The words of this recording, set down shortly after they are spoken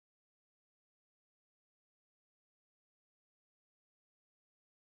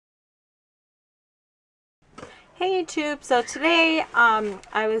Hey YouTube, so today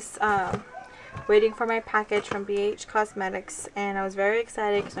I was waiting for my package from BH Cosmetics, and I was very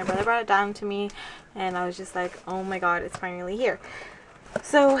excited because my brother brought it down to me, and I was just like, oh my god, it's finally here.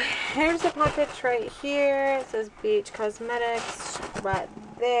 So here's the package right here. It says BH Cosmetics right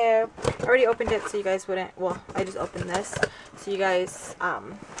there. I already opened it so you guys wouldn't, well, I just opened this so you guys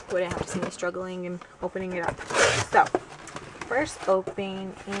wouldn't have to see me struggling and opening it up. So first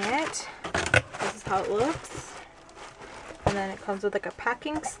opening it, this is how it looks. And then it comes with like a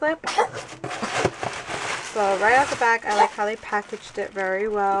packing slip. So right off the back, I like how they packaged it very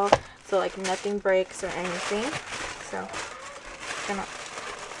well, so like nothing breaks or anything. So I'm gonna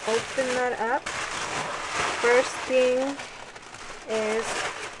open that up. First thing is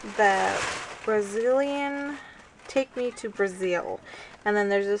the Brazilian Take Me to Brazil, and then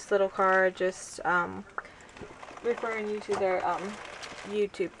there's this little card just referring you to their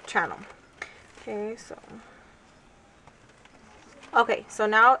YouTube channel. Okay, so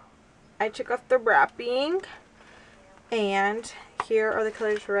now I took off the wrapping, and here are the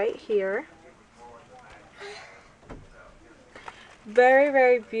colors right here. Very,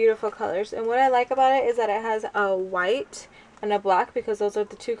 very beautiful colors. And what I like about it is that it has a white and a black, because those are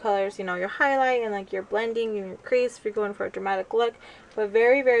the two colors, you know, your highlight and like your blending and your crease if you're going for a dramatic look. But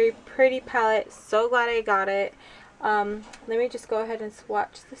very, very pretty palette. So glad I got it. Let me just go ahead and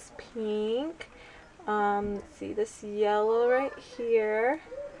swatch this pink. Let's see, this yellow right here,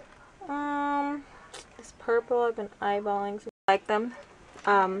 this purple, I've been eyeballing, so I like them,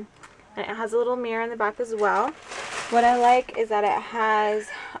 and it has a little mirror in the back as well. What I like is that it has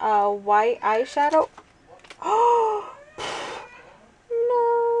a white eyeshadow. Oh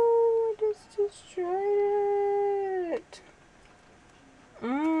no, I just destroyed it.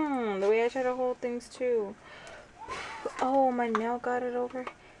 The way I try to hold things too. Oh, my nail got it over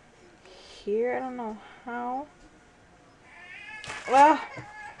here. I don't know how. Well,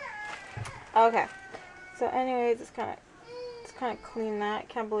 okay. So anyways, it's kind of clean that.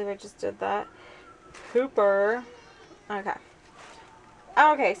 Can't believe I just did that. Hooper. Okay.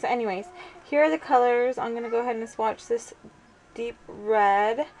 Okay, so anyways, here are the colors. I'm gonna go ahead and swatch this deep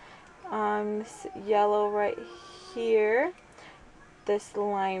red, this yellow right here, this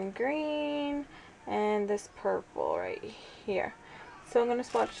lime green, and this purple right here. So I'm going to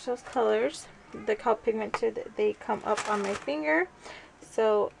swatch those colors. Look how pigmented they come up on my finger.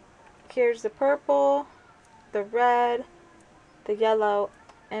 So here's the purple, the red, the yellow,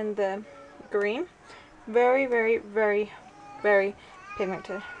 and the green. Very, very, very, very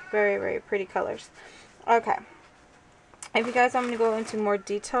pigmented. Very, very pretty colors. Okay. If you guys want me to go into more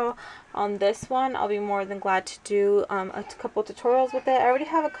detail on this one, I'll be more than glad to do a couple tutorials with it. I already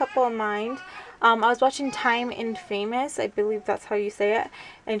have a couple in mind. I was watching Time and Famous, I believe that's how you say it,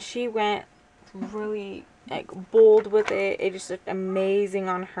 and she went really like bold with it. It just looked amazing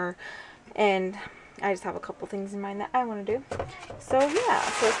on her, and I just have a couple things in mind that I want to do. So yeah,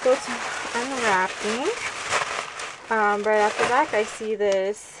 so let's go to unwrapping. Right off the back, I see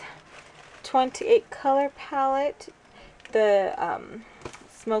this 28 color palette. The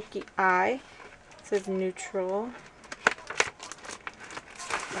smoky eye, it says neutral.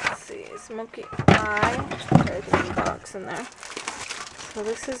 Let's see, smoky eye. There's a box in there. So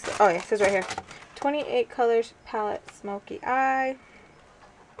this is, oh yeah, it says right here, 28 colors palette, smoky eye.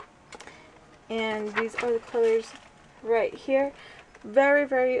 And these are the colors right here. Very,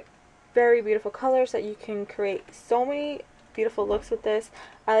 very, very beautiful colors that you can create so many beautiful looks with this.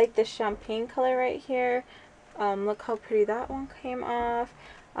 I like the champagne color right here. Look how pretty that one came off.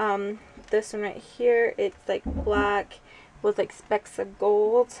 This one right here, it's like black with like specks of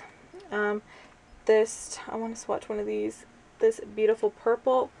gold. This, I want to swatch one of these. This beautiful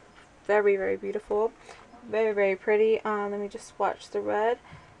purple, very, very beautiful, very, very pretty. Let me just swatch the red.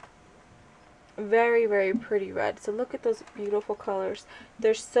 Very, very pretty red. So look at those beautiful colors.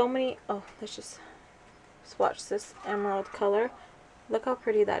 There's so many. Oh, let's just swatch this emerald color. Look how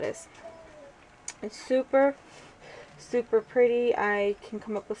pretty that is. It's super, super pretty. I can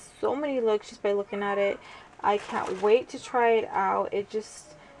come up with so many looks just by looking at it. I can't wait to try it out. It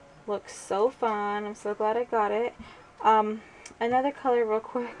just looks so fun. I'm so glad I got it. Another color real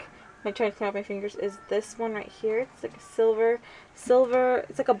quick, I'm trying to clean up my fingers, is this one right here. It's like a silver,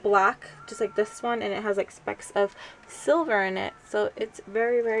 it's like a black, just like this one, and it has like specks of silver in it. So it's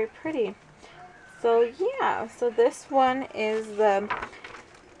very, very pretty. So yeah, so this one is the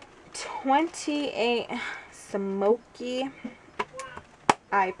 28 smoky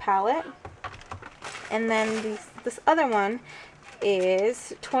eye palette, and then this other one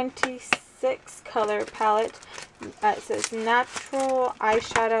is 26 color palette. It says natural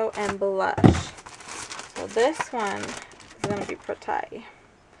eyeshadow and blush. So this one is going to be pretty.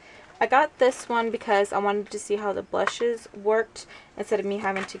 I got this one because I wanted to see how the blushes worked instead of me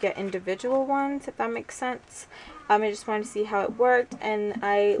having to get individual ones, if that makes sense. I just wanted to see how it worked, and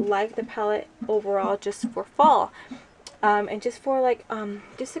I like the palette overall just for fall. And just for like a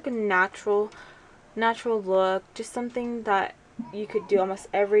natural look, just something that you could do almost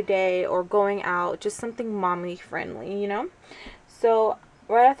every day or going out, just something mommy friendly, you know. So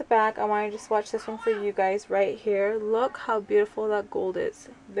right off the back, I want to just swatch this one for you guys right here. Look how beautiful that gold is.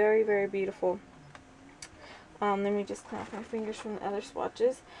 Very, very beautiful. Let me just clean off my fingers from the other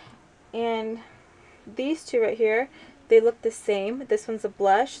swatches. And these two right here, they look the same. This one's a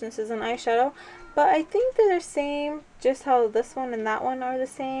blush, this is an eyeshadow. But I think they're the same, just how this one and that one are the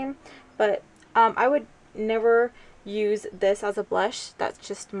same. But I would never use this as a blush. That's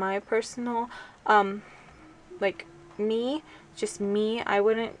just my personal, like me. Just me, I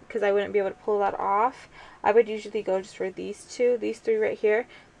wouldn't, because I wouldn't be able to pull that off. I would usually go just for these three right here,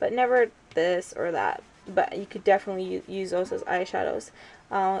 but never this or that. But you could definitely use those as eyeshadows.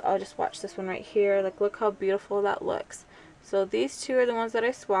 I'll just swatch this one right here. Like, look how beautiful that looks. So these two are the ones that I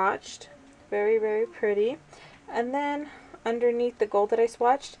swatched. Very, very pretty. And then underneath the gold that I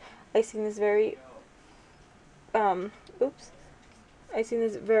swatched, I seen this very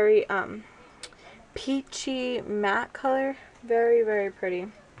peachy matte color. Very, very pretty.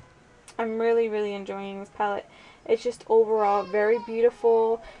 I'm really, really enjoying this palette. It's just overall very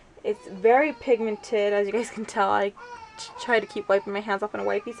beautiful. It's very pigmented, as you guys can tell. I try to keep wiping my hands off on a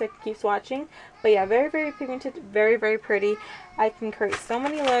wipey so I can keep swatching. But yeah, very, very pigmented, very, very pretty. I can create so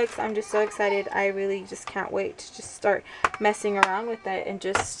many looks. I'm just so excited. I really just can't wait to just start messing around with it and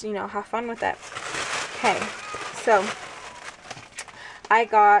just, you know, have fun with it. Okay, so I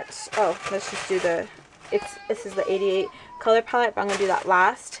got, let's just do this is the 88 color palette, but I'm going to do that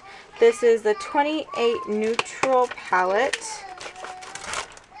last. This is the 28 neutral palette.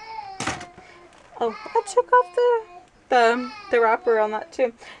 Oh, I took off the wrapper on that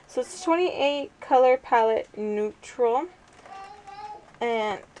too. So it's 28 color palette neutral.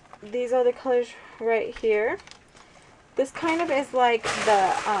 And these are the colors right here. This kind of is like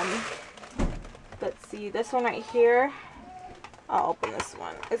the, let's see, this one right here. I'll open this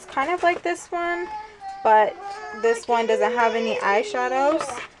one. It's kind of like this one, but this one doesn't have any eyeshadows.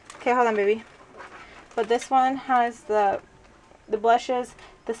 Okay, hold on, baby. But this one has the blushes.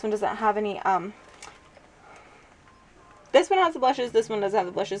 This one doesn't have any, this one has the blushes. This one doesn't have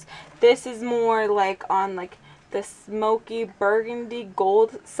the blushes. This is more like on like the smoky burgundy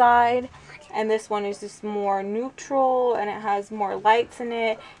gold side. And this one is just more neutral, and it has more lights in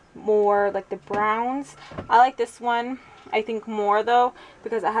it, more like the browns. I like this one, I think, more though,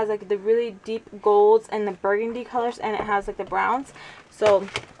 because it has like the really deep golds and the burgundy colors, and it has like the browns. So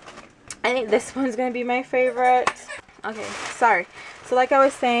I think this one's gonna be my favorite. Okay, sorry. So like I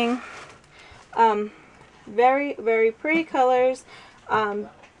was saying, very, very pretty colors.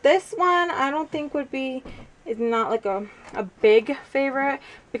 This one I don't think is not like a big favorite,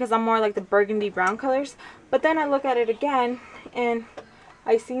 because I'm more like the burgundy brown colors. But then I look at it again and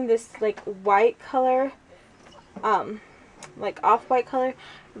I seen this like white color, like off-white color.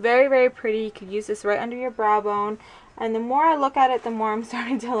 Very, very pretty. You could use this right under your brow bone. And the more I look at it, the more I'm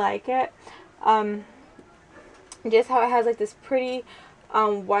starting to like it. Just how it has like this pretty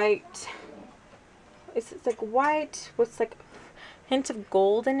white, it's like white with like a hint of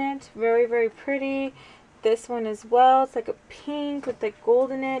gold in it. Very, very pretty. This one as well, it's like a pink with like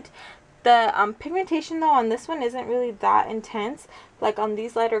gold in it. The pigmentation though on this one isn't really that intense. Like on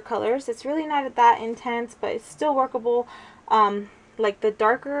these lighter colors, it's really not that intense, but it's still workable. Like the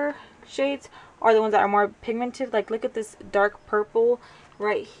darker shades are the ones that are more pigmented. Like look at this dark purple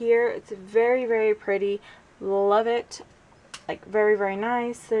right here. It's very, very pretty. Love it. Like very, very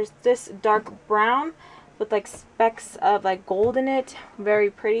nice. There's this dark brown with like specks of like gold in it. Very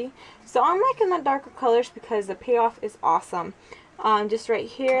pretty. So I'm liking the darker colors because the payoff is awesome. Just right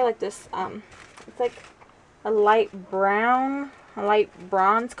here, like this, it's like a light brown, a light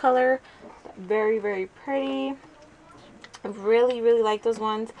bronze color. Very, very pretty. I really, really like those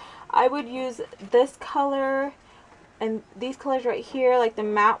ones. I would use this color and these colors right here, like the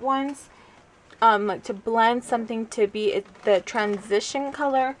matte ones, like to blend something to be the transition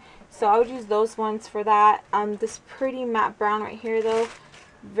color. So I would use those ones for that. This pretty matte brown right here though,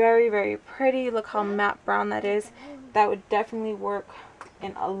 very, very pretty. Look how matte brown that is. That would definitely work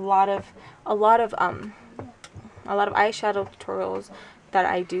in a lot of eyeshadow tutorials that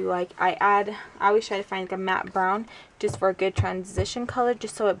I do. Like I always try to find like a matte brown just for a good transition color,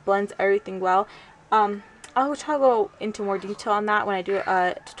 just so it blends everything well. I'll try to go into more detail on that when I do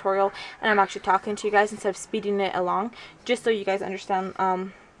a tutorial and I'm actually talking to you guys instead of speeding it along, just so you guys understand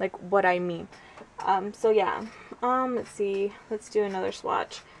like what I mean. So yeah, let's see, let's do another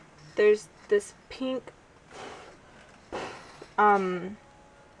swatch. There's this pink, it's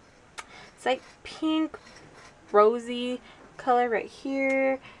like pink rosy color right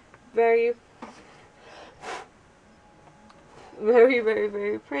here, very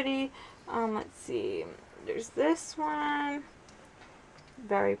pretty. Let's see, there's this one,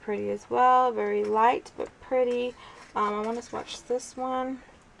 very pretty as well, very light but pretty. I want to swatch this one.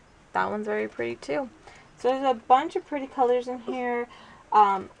 That one's very pretty too. So there's a bunch of pretty colors in here.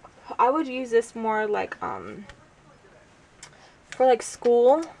 I would use this more like for like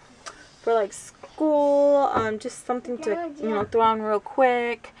school, just something to, you know, throw on real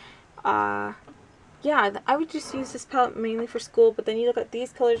quick. Yeah, I would just use this palette mainly for school, but then you look at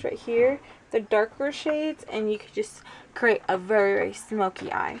these colors right here, the darker shades, and you could just create a very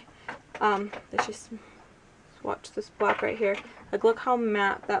smoky eye. Let's just swatch this black right here. Like, look how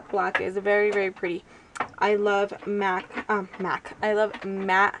matte that black is. Very pretty. I love I love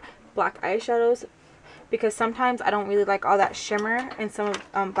matte black eyeshadows, because sometimes I don't really like all that shimmer in some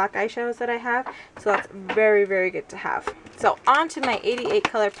of black eyeshadows that I have. So that's very good to have. So on to my 88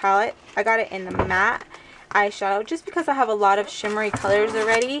 color palette. I got it in the matte eyeshadow just because I have a lot of shimmery colors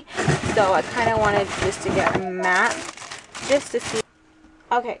already. So I kind of wanted just to get matte just to see.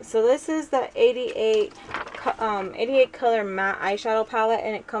 Okay, so this is the 88 color matte eyeshadow palette,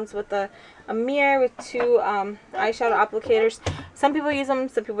 and it comes with a mirror with two eyeshadow applicators. Some people use them,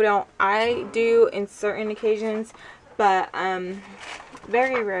 some people don't. I do in certain occasions, but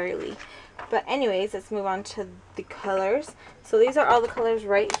very rarely. But anyways, let's move on to the colors. So these are all the colors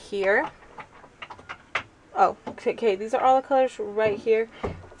right here. Oh, okay, these are all the colors right here.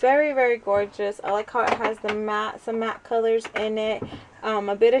 Very gorgeous. I like how it has the some matte colors in it,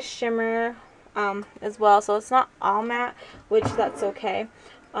 a bit of shimmer as well, so it's not all matte, which that's okay.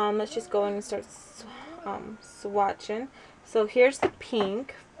 Let's just go in and start swatching. So here's the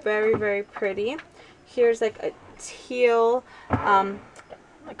pink, very pretty. Here's like a teal,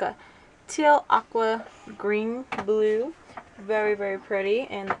 like a teal aqua green blue, very pretty.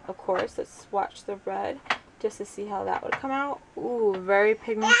 And of course, let's swatch the red just to see how that would come out. Ooh, very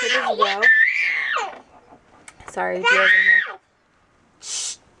pigmented as well. Sorry, if you guys are here.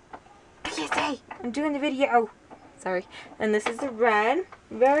 Shh! PSA! I'm doing the video. Sorry. And this is the red.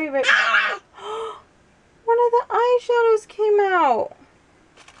 Very one of the eyeshadows came out.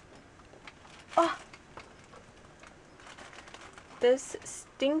 Oh. This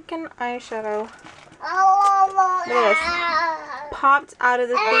stinking eyeshadow. Look at this. Popped out of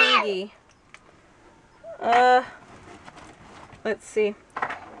the thingy. Let's see.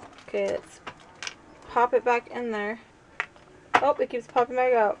 Okay, let's pop it back in there. Oh, it keeps popping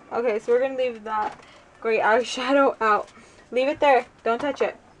back out. Okay, so we're gonna leave that gray eyeshadow out. Leave it there. Don't touch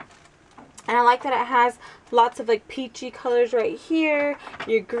it. And I like that it has lots of like peachy colors right here.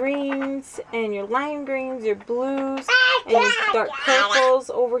 Your greens and your lime greens, your blues, and your dark purples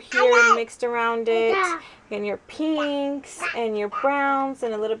over here mixed around it. And your pinks and your browns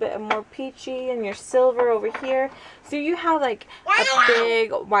and a little bit of more peachy and your silver over here. So you have like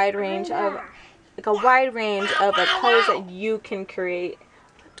a wide range of like colors that you can create,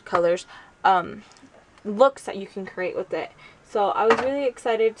 looks that you can create with it. So I was really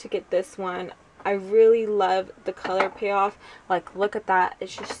excited to get this one. I really love the color payoff. Like, look at that.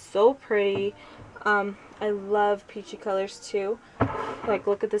 It's just so pretty. I love peachy colors too. Like,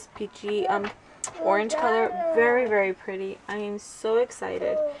 look at this peachy orange color. Very pretty. I am so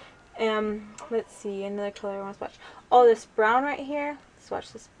excited. Let's see, another color I want to swatch. Oh, this brown right here.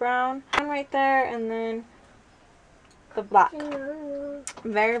 Swatch this brown right there, and then the black.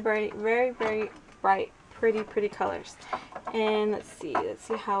 Very bright, pretty colors. And let's see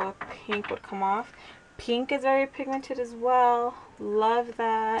how a pink would come off. Pink is very pigmented as well. Love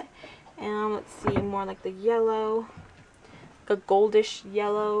that. And let's see, more like the yellow, like a goldish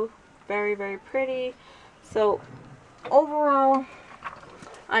yellow. Very pretty. So overall,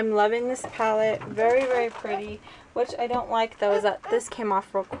 I'm loving this palette. Very pretty. Which I don't like though is that this came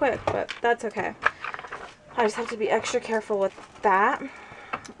off real quick, but that's okay. I just have to be extra careful with that.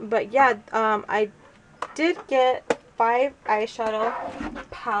 But yeah, I did get 5 eyeshadow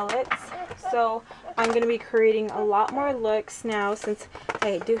palettes, so I'm going to be creating a lot more looks now since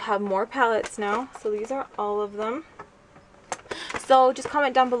I do have more palettes now. So these are all of them. So just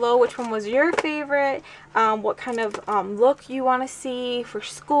comment down below which one was your favorite, what kind of look you want to see for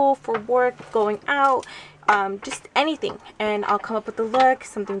school, for work, going out. just anything, and I'll come up with a look,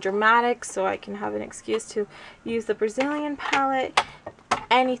 something dramatic, so I can have an excuse to use the Brazilian palette.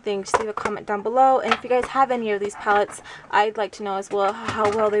 Anything, just leave a comment down below. And if you guys have any of these palettes, I'd like to know as well how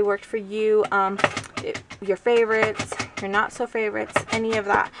well they worked for you, your favorites, your not so favorites, any of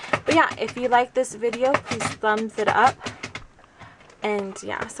that. But yeah, if you like this video, please thumbs it up. And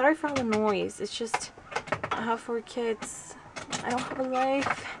yeah, sorry for all the noise. It's just, I have 4 kids, I don't have a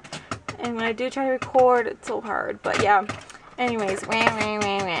life, and when I do try to record, it's so hard. But yeah, anyways,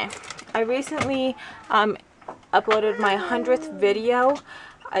 I recently uploaded my 100th video.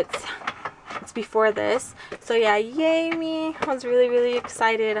 It's before this, so yeah, yay me. I was really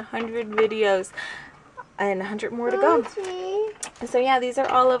excited. 100 videos and 100 more to go. So yeah, these are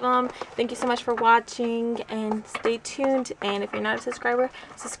all of them. Thank you so much for watching, and stay tuned, and if you're not a subscriber,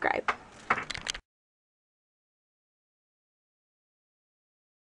 subscribe.